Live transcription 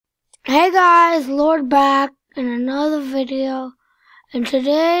Hey guys, Lord back in another video, and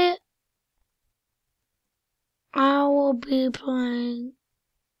today I will be playing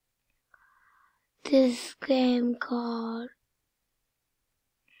this game called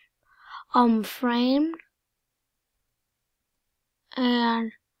Framed,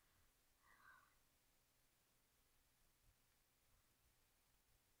 and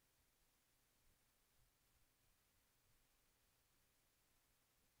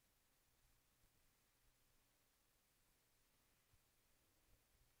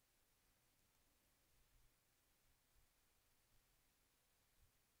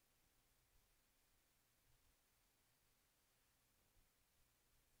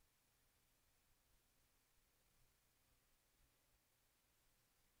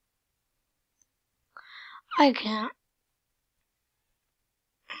I can't.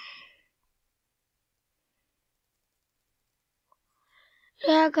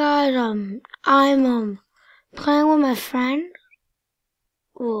 Yeah guys, I'm playing with my friend.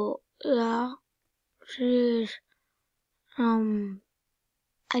 Well, yeah, she's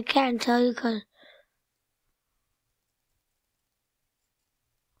I can't tell you 'cause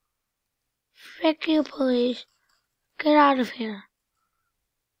frick you, police, get out of here.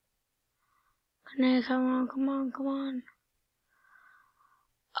 Come on.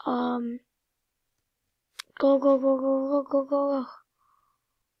 Go.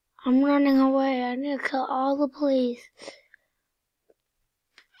 I'm running away. I need to kill all the police.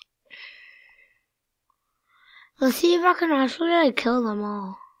 Let's see if I can actually kill them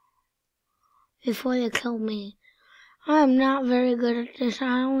all before they kill me. I am not very good at this.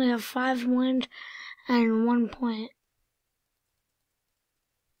 I only have 5 wins and 1 point.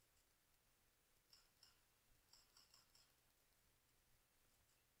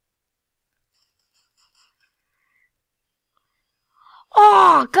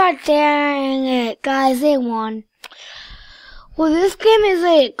 Oh, god dang it, guys, they won. Well, this game is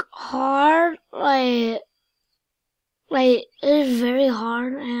hard, it is very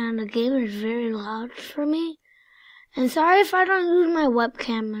hard, and the game is very loud for me. And sorry if I don't use my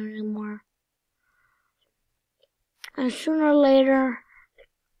webcam anymore. And sooner or later,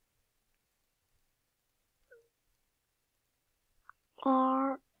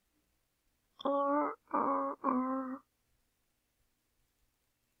 R,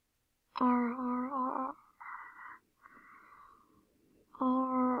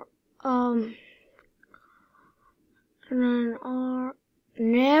 and then R,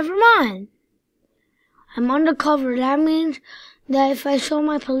 never mind. I'm undercover. That means that if I show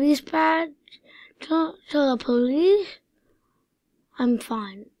my police badge to the police, I'm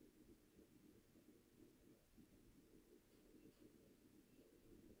fine.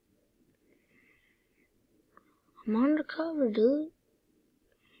 I'm undercover, dude.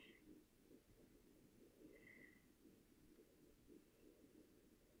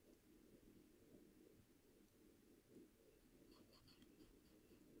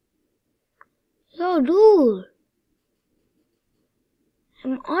 Yo, dude.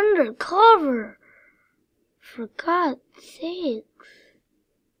 I'm undercover. For God's sakes.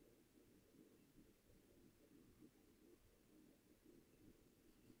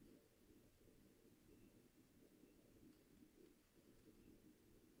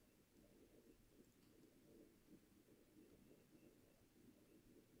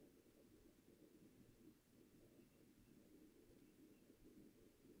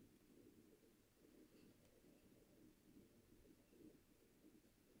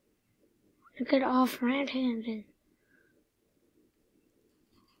 I get off red-handed.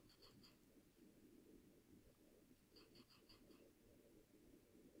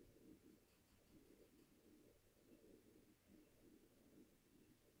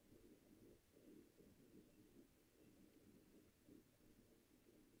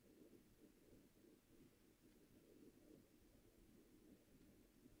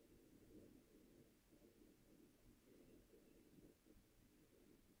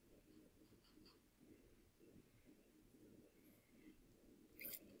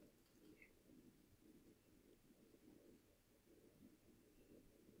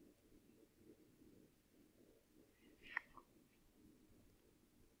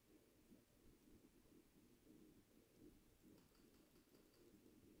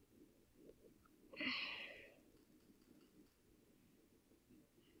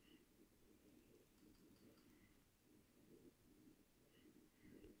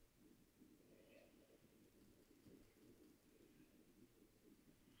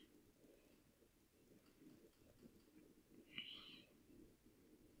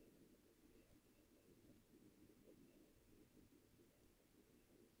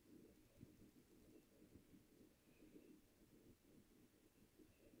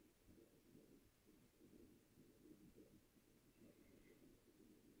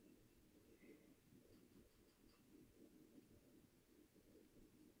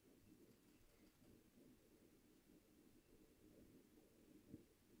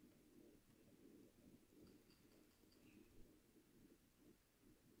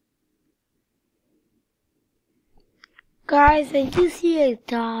 Guys, I do see I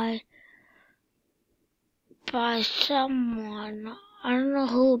died by someone. I don't know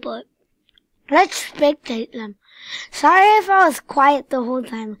who, but let's spectate them. Sorry if I was quiet the whole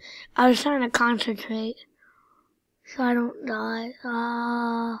time. I was trying to concentrate so I don't die.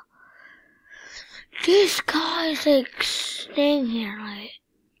 These guys like staying here, like.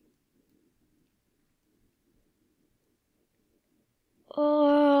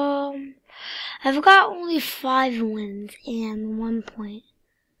 I've got only 5 wins and 1 point.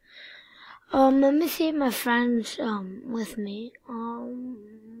 Let me see if my friend's with me.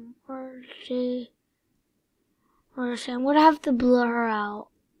 Where's she? I'm gonna have to blur her out.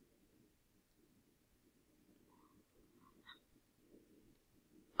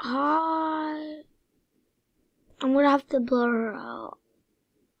 Hi. I'm gonna have to blur her out.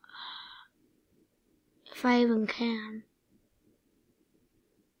 If I even can.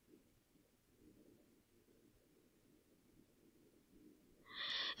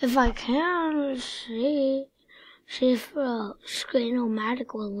 If I can, let's see if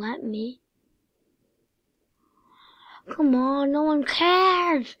Screen-O-Matic will let me. Come on, no one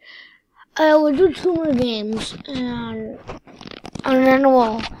cares. We'll do 2 more games, and then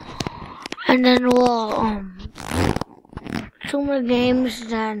we'll 2 more games,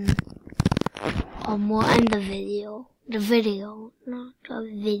 then we'll end the video. The video, not the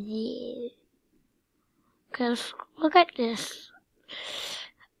video. Okay, let's look at this.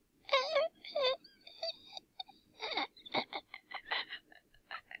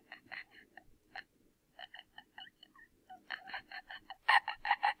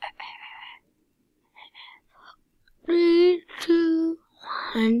 3, 2,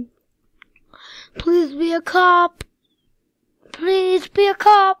 1. Please be a cop. Please be a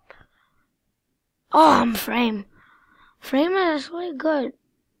cop. Oh, I'm Frame. Frame is really good.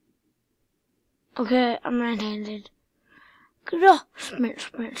 Okay, I'm right-handed. Go. Sprint.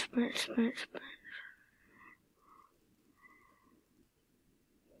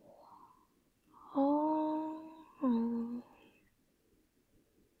 Oh.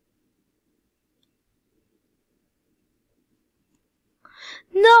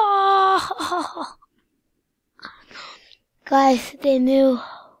 No! Guys, they knew.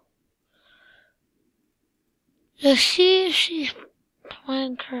 Let's see if she's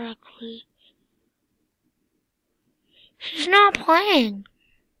playing correctly. She's not playing.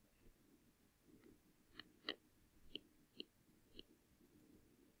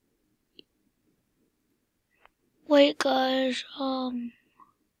 Wait, guys,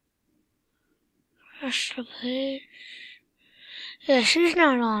 press the page. Yeah, she's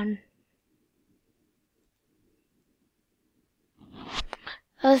not on.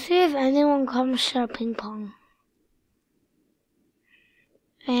 Let's see if anyone comes to ping pong.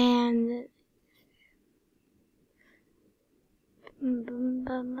 And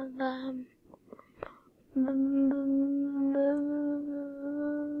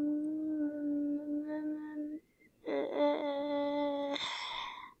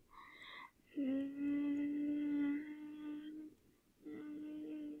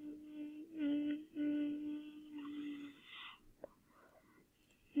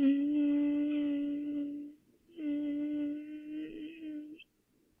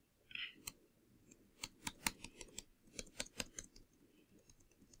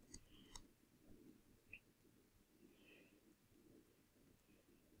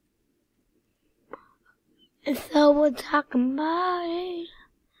so we're talking about it.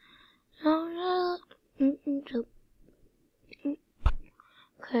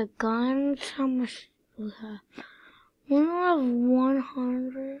 Okay, guns, how much do we have? We have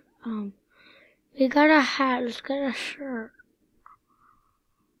 100. We got a hat, let's get a shirt.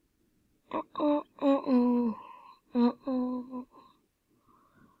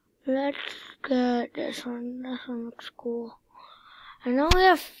 Let's get this one. This one looks cool. I know we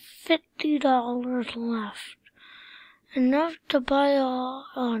have $50 left. Enough to buy all.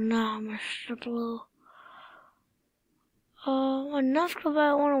 Oh no, Mr. Blue. Enough to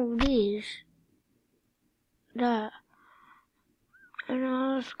buy one of these. That. And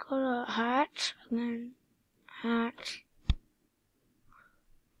now let's go to hats. And then hats.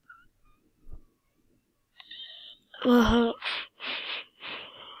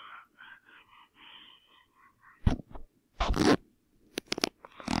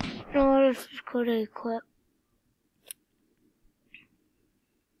 No, let's just go to equip.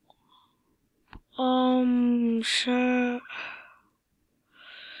 Shirt.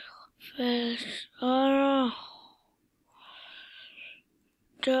 Fish.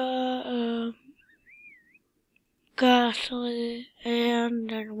 Gasoline. And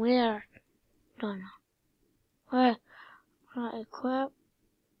then we're done. Wait.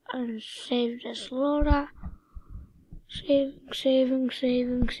 and save this loader. Saving.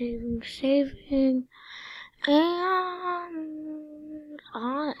 And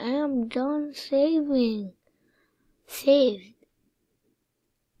I am done saving. Saved.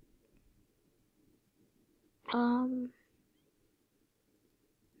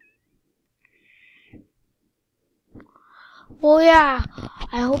 Well, yeah,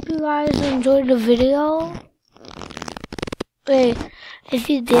 I hope you guys enjoyed the video. Wait, if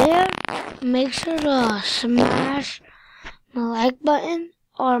you did, make sure to smash the like button.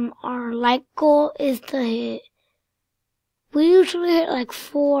 Our like goal is to hit. We usually hit like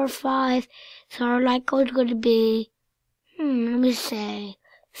 4 or 5, so our like goal is going to be, let me say,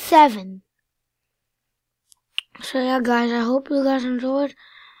 7. So yeah, guys, I hope you guys enjoyed,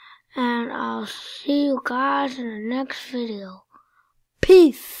 and I'll see you guys in the next video.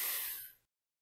 Peace!